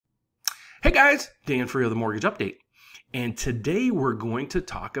Hey guys, Dan Frio, the Mortgage Update. And today we're going to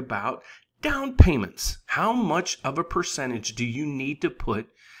talk about down payments. How much of a percentage do you need to put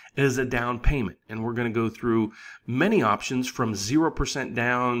as a down payment? And we're going to go through many options from 0%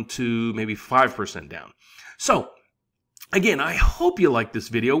 down to maybe 5% down. So again, I hope you like this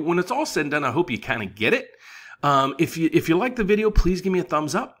video. When it's all said and done, I hope you kind of get it. If you like the video, please give me a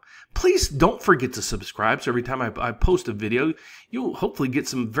thumbs up. Please don't forget to subscribe. So every time I post a video, you'll hopefully get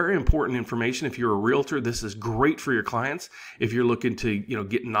some very important information. If you're a realtor, this is great for your clients. If you're looking to,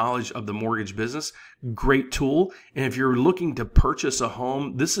 get knowledge of the mortgage business, great tool. And if you're looking to purchase a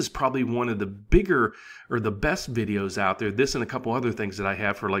home, this is probably one of the bigger or the best videos out there. This and a couple other things that I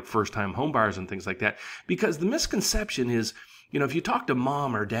have for like first-time home buyers and things like that. Because the misconception is, if you talk to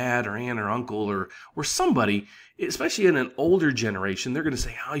mom or dad or aunt or uncle or somebody, especially in an older generation, they're going to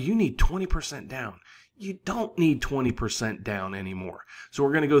say, oh, you need 20% down. You don't need 20% down anymore. So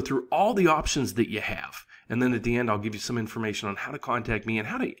we're going to go through all the options that you have. And then at the end, I'll give you some information on how to contact me and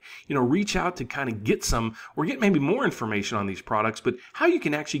how to, reach out to kind of get some or get maybe more information on these products, but how you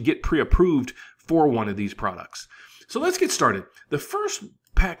can actually get pre-approved for one of these products. So let's get started. The first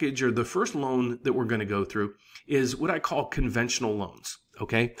package or the first loan that we're going to go through is what I call conventional loans.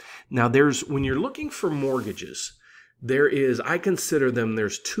 Okay. Now when you're looking for mortgages, I consider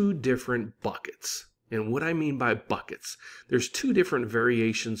there's two different buckets. And what I mean by buckets, there's two different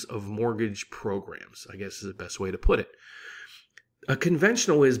variations of mortgage programs, I guess is the best way to put it. A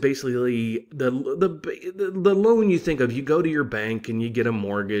conventional is basically the loan you think of. You go to your bank and you get a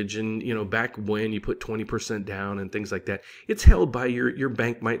mortgage, and back when you put 20% down and things like that, it's held by your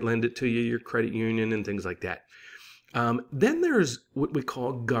bank might lend it to you, your credit union and things like that. Then there's what we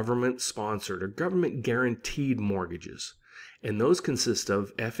call government sponsored or government guaranteed mortgages, and those consist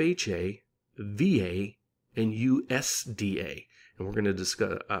of FHA, VA, and USDA. And we're going to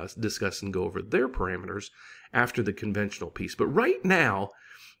discuss and go over their parameters after the conventional piece. But right now,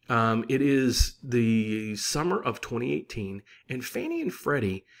 it is the summer of 2018, and Fannie and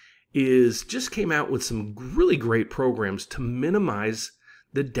Freddie just came out with some really great programs to minimize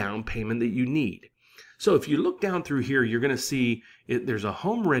the down payment that you need. So if you look down through here, you're going to see there's a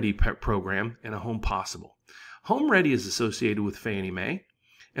Home Ready program and a Home Possible. Home Ready is associated with Fannie Mae,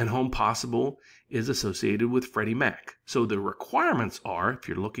 and Home Possible is associated with Freddie Mac. So the requirements are, if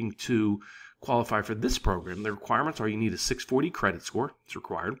you're looking to qualify for this program, the requirements are you need a 640 credit score. It's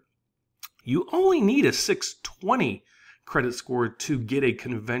required. You only need a 620 credit score to get a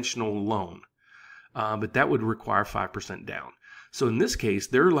conventional loan, but that would require 5% down. So in this case,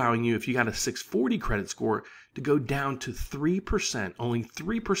 they're allowing you, if you got a 640 credit score, to go down to 3%, only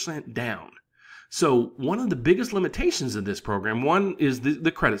 3% down. So one of the biggest limitations of this program, one is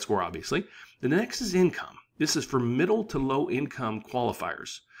the credit score, obviously. The next is income. This is for middle to low income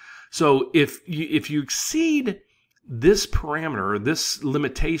qualifiers. So if you exceed this parameter or this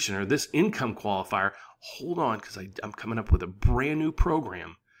limitation or this income qualifier, hold on, because I'm coming up with a brand new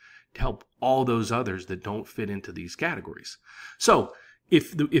program to help all those others that don't fit into these categories. So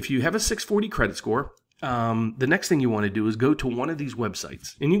if you have a 640 credit score, the next thing you want to do is go to one of these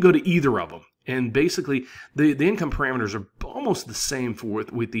websites, and you can go to either of them. And basically, the income parameters are almost the same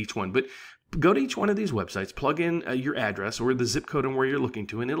with each one. But go to each one of these websites, plug in your address or the zip code and where you're looking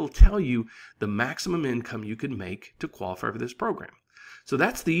to, and it'll tell you the maximum income you can make to qualify for this program. So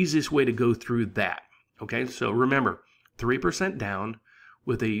that's the easiest way to go through that. Okay, so remember, 3% down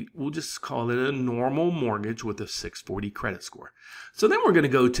with we'll just call it a normal mortgage with a 640 credit score. So then we're going to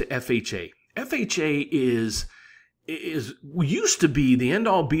go to FHA. FHA used to be the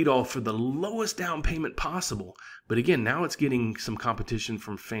end-all be-all for the lowest down payment possible. But again, now it's getting some competition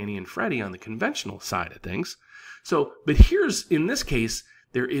from Fannie and Freddie on the conventional side of things. But in this case,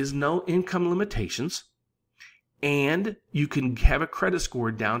 there is no income limitations, and you can have a credit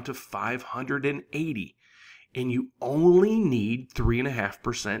score down to 580, and you only need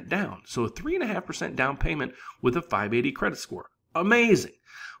 3.5% down. So a 3.5% down payment with a 580 credit score. Amazing.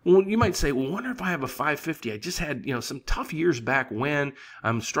 Well, you might say, well, wonder if I have a 550. I just had, some tough years back when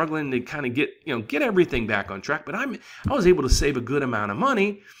I'm struggling to kind of get everything back on track. But I was able to save a good amount of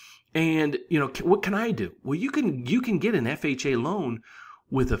money. And, what can I do? Well, you can get an FHA loan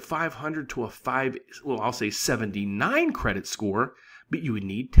with a 500 to I'll say 79 credit score, but you would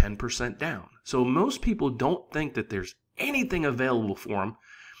need 10% down. So most people don't think that there's anything available for them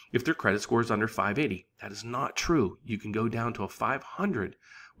if their credit score is under 580. That is not true. You can go down to a 500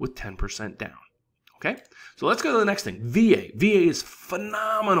 with 10% down. Okay, so let's go to the next thing. VA. VA is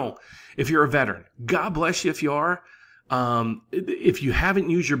phenomenal if you're a veteran. God bless you if you are. If you haven't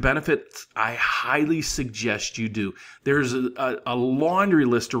used your benefits, I highly suggest you do. There's a laundry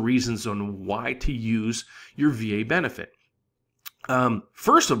list of reasons on why to use your VA benefit.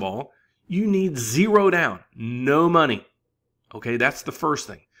 First of all, you need zero down, no money. Okay, that's the first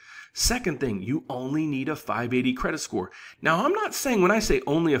thing. Second thing, you only need a 580 credit score. Now, I'm not saying when I say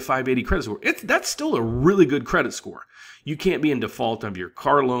only a 580 credit score, that's still a really good credit score. You can't be in default of your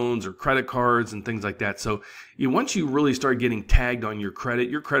car loans or credit cards and things like that. So once you really start getting tagged on your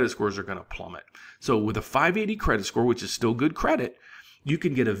credit scores are going to plummet. So with a 580 credit score, which is still good credit, you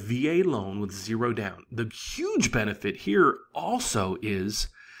can get a VA loan with zero down. The huge benefit here also is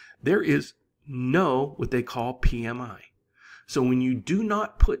there is no what they call PMI. So when you do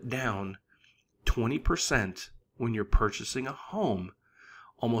not put down 20% when you're purchasing a home,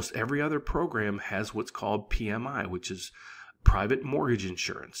 almost every other program has what's called PMI, which is private mortgage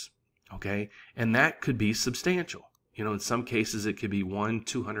insurance. Okay, and that could be substantial. In some cases it could be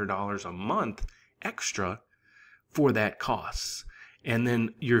 $100-200 a month extra for that cost. And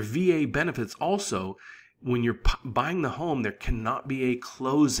then your VA benefits also, when you're buying the home, there cannot be a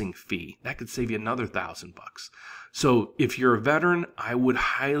closing fee. That could save you another $1,000. So if you're a veteran, I would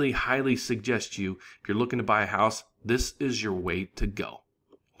highly, highly suggest you, if you're looking to buy a house, this is your way to go.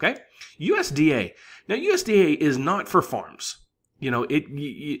 Okay? USDA. Now, USDA is not for farms.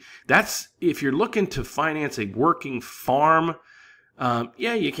 That's if you're looking to finance a working farm.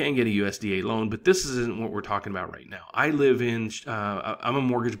 Yeah, you can get a USDA loan, but this isn't what we're talking about right now. I'm a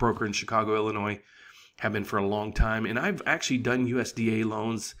mortgage broker in Chicago, Illinois, have been for a long time, and I've actually done USDA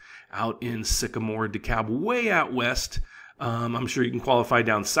loans out in Sycamore, DeKalb, way out west. I'm sure you can qualify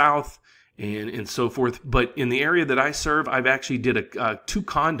down south and so forth. But in the area that I serve, I've actually did 2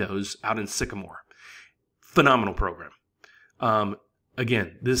 condos out in Sycamore. Phenomenal program.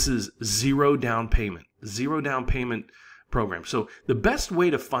 Again, this is zero down payment program. So the best way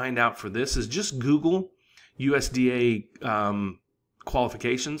to find out for this is just Google USDA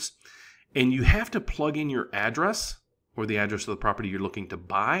qualifications, and you have to plug in your address or the address of the property you're looking to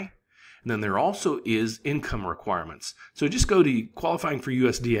buy. And then there also is income requirements. So just go to qualifying for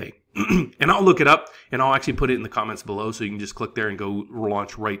USDA, and I'll look it up, and I'll actually put it in the comments below, so you can just click there and go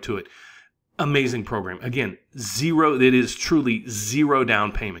launch right to it. Amazing program. Again, it is truly zero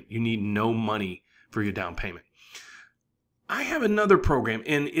down payment. You need no money for your down payment. I have another program,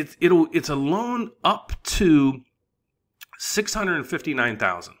 and it's a loan up to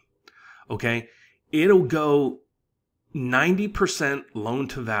 $659,000. Okay, it'll go 90% loan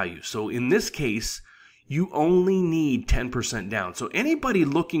to value. So in this case, you only need 10% down. So anybody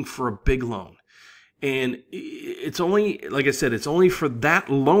looking for a big loan, and it's only, like I said, it's only for that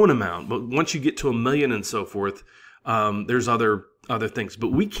loan amount. But once you get to $1 million and so forth, there's other things.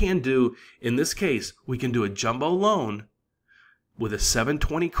 But we can do, in this case, we can do a jumbo loan with a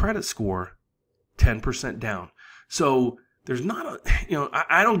 720 credit score, 10% down. So there's not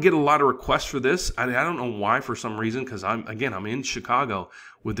I don't get a lot of requests for this. I don't know why, for some reason, because I'm in Chicago,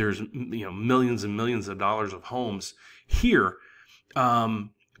 where there's millions and millions of dollars of homes here.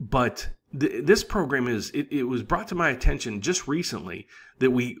 But this program it was brought to my attention just recently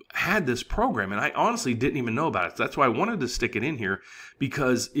that we had this program, and I honestly didn't even know about it. So that's why I wanted to stick it in here,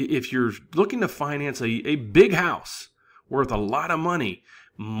 because if you're looking to finance a big house worth a lot of money,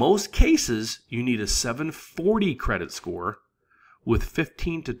 most cases you need a 740 credit score with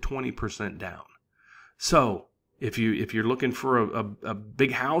 15 to 20% down. So if you're looking for a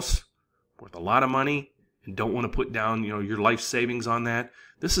big house worth a lot of money and don't want to put down your life savings on that,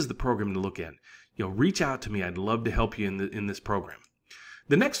 this is the program to look at. Reach out to me. I'd love to help you in this program.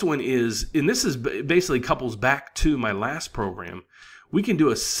 The next one is, and this is basically couples back to my last program, we can do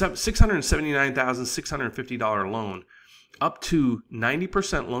a $679,650 loan up to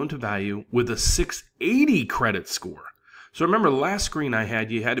 90% loan to value with a 680 credit score. So remember, the last screen I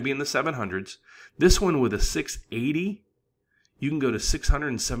had, you had to be in the 700s. This one with a 680, you can go to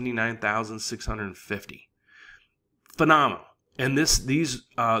 679,650. Phenomenal. And this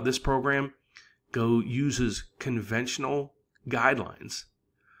program uses conventional guidelines.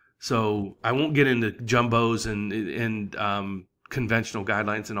 So I won't get into jumbos and conventional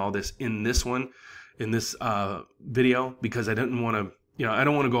guidelines and all this in this video, because I didn't want to, I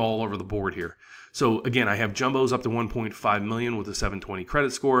don't want to go all over the board here. So again, I have jumbos up to 1.5 million with a 720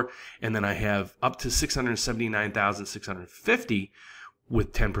 credit score, and then I have up to 679,650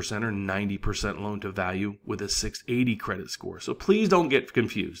 with 10% or 90% loan to value with a 680 credit score. So please don't get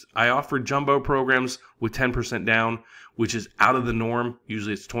confused. I offer jumbo programs with 10% down, which is out of the norm.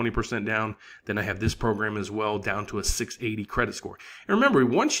 Usually it's 20% down. Then I have this program as well down to a 680 credit score. And remember,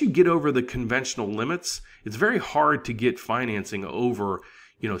 once you get over the conventional limits, it's very hard to get financing over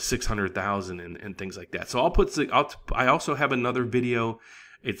 600,000 and things like that. So I also have another video.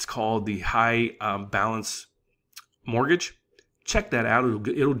 It's called the high balance mortgage. Check that out.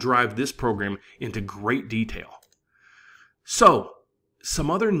 It'll drive this program into great detail. So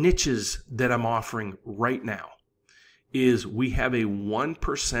some other niches that I'm offering right now is we have a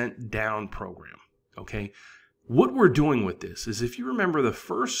 1% down program. Okay. What we're doing with this is, if you remember the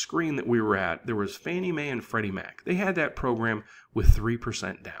first screen that we were at, there was Fannie Mae and Freddie Mac. They had that program with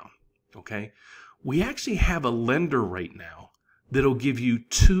 3% down. Okay. We actually have a lender right now that'll give you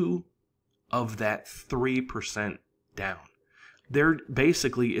 2 of that 3% down.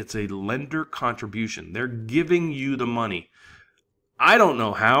 It's a lender contribution. They're giving you the money. I don't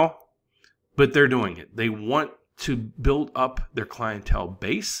know how, but they're doing it. They want to build up their clientele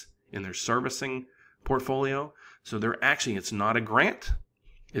base in their servicing portfolio. So it's not a grant.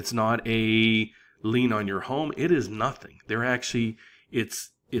 It's not a lien on your home. It is nothing. It's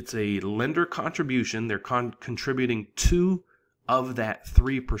a lender contribution. They're contributing 2 of that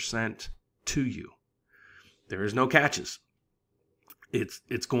 3% to you. There is no catches.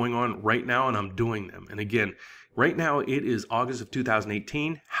 It's going on right now, and I'm doing them. And again, right now it is August of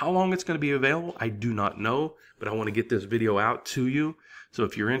 2018. How long it's going to be available, I do not know, but I want to get this video out to you. So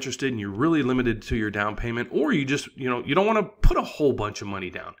if you're interested and you're really limited to your down payment, or you just, you don't want to put a whole bunch of money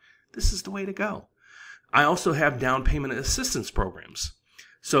down, this is the way to go. I also have down payment assistance programs.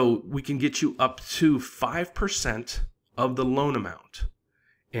 So we can get you up to 5% of the loan amount.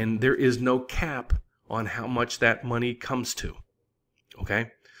 And there is no cap on how much that money comes to.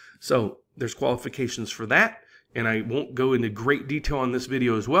 Okay, so there's qualifications for that, and I won't go into great detail on this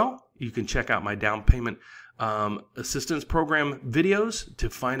video as well. You can check out my down payment assistance program videos to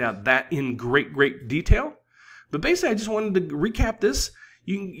find out that in great detail. But basically, I just wanted to recap this.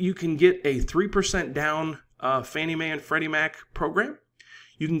 You can get a 3% down Fannie Mae and Freddie Mac program.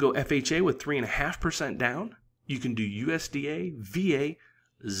 You can go FHA with 3.5% down. You can do USDA, VA,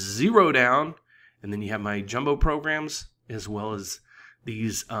 0 down, and then you have my jumbo programs as well as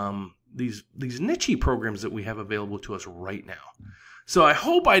these niche programs that we have available to us right now. So I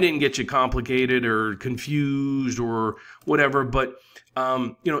hope I didn't get you complicated or confused or whatever, but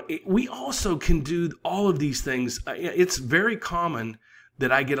we also can do all of these things. It's very common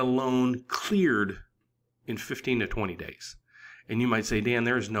that I get a loan cleared in 15 to 20 days. And you might say, Dan,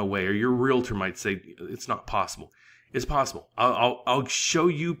 there is no way. Or your realtor might say, it's not possible. It's possible. I'll show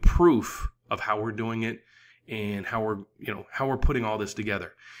you proof of how we're doing it and how we're putting all this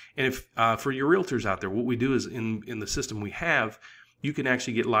together. And if for your realtors out there, what we do is in the system we have, you can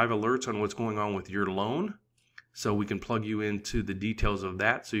actually get live alerts on what's going on with your loan. So we can plug you into the details of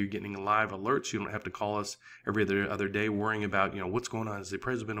that. So you're getting live alerts. You don't have to call us every other day worrying about, what's going on. Is the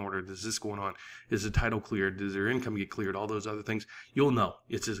appraisal been ordered? Is this going on? Is the title cleared? Does their income get cleared? All those other things. You'll know.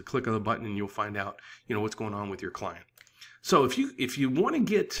 It's just a click of the button and you'll find out, what's going on with your client. So if you want to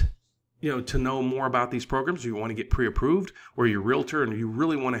get, to know more about these programs, or you want to get pre-approved, or you're a realtor and you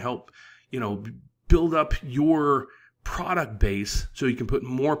really want to help, build up your product base so you can put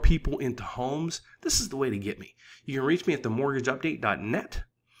more people into homes, this is the way to get me. You can reach me at themortgageupdate.net.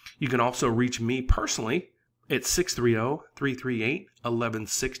 You can also reach me personally at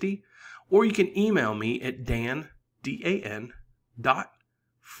 630-338-1160, or you can email me at dan.frio,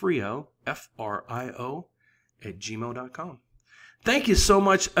 F-R-I-O, @gmail.com. Thank you so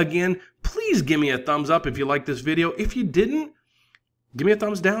much again. Please give me a thumbs up if you like this video. If you didn't, give me a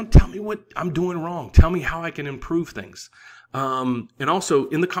thumbs down. Tell me what I'm doing wrong. Tell me how I can improve things. And also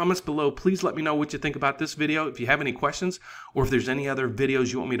in the comments below, please let me know what you think about this video. If you have any questions, or if there's any other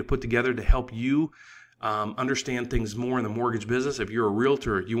videos you want me to put together to help you understand things more in the mortgage business. If you're a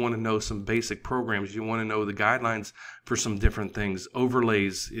realtor, you want to know some basic programs, you want to know the guidelines for some different things,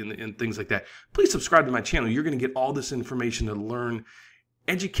 overlays and things like that, please subscribe to my channel. You're going to get all this information to learn.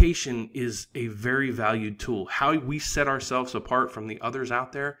 Education is a very valued tool. How we set ourselves apart from the others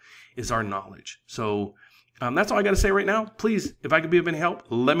out there is our knowledge. So that's all I got to say right now. Please, if I could be of any help,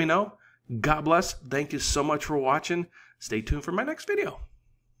 let me know. God bless. Thank you so much for watching. Stay tuned for my next video.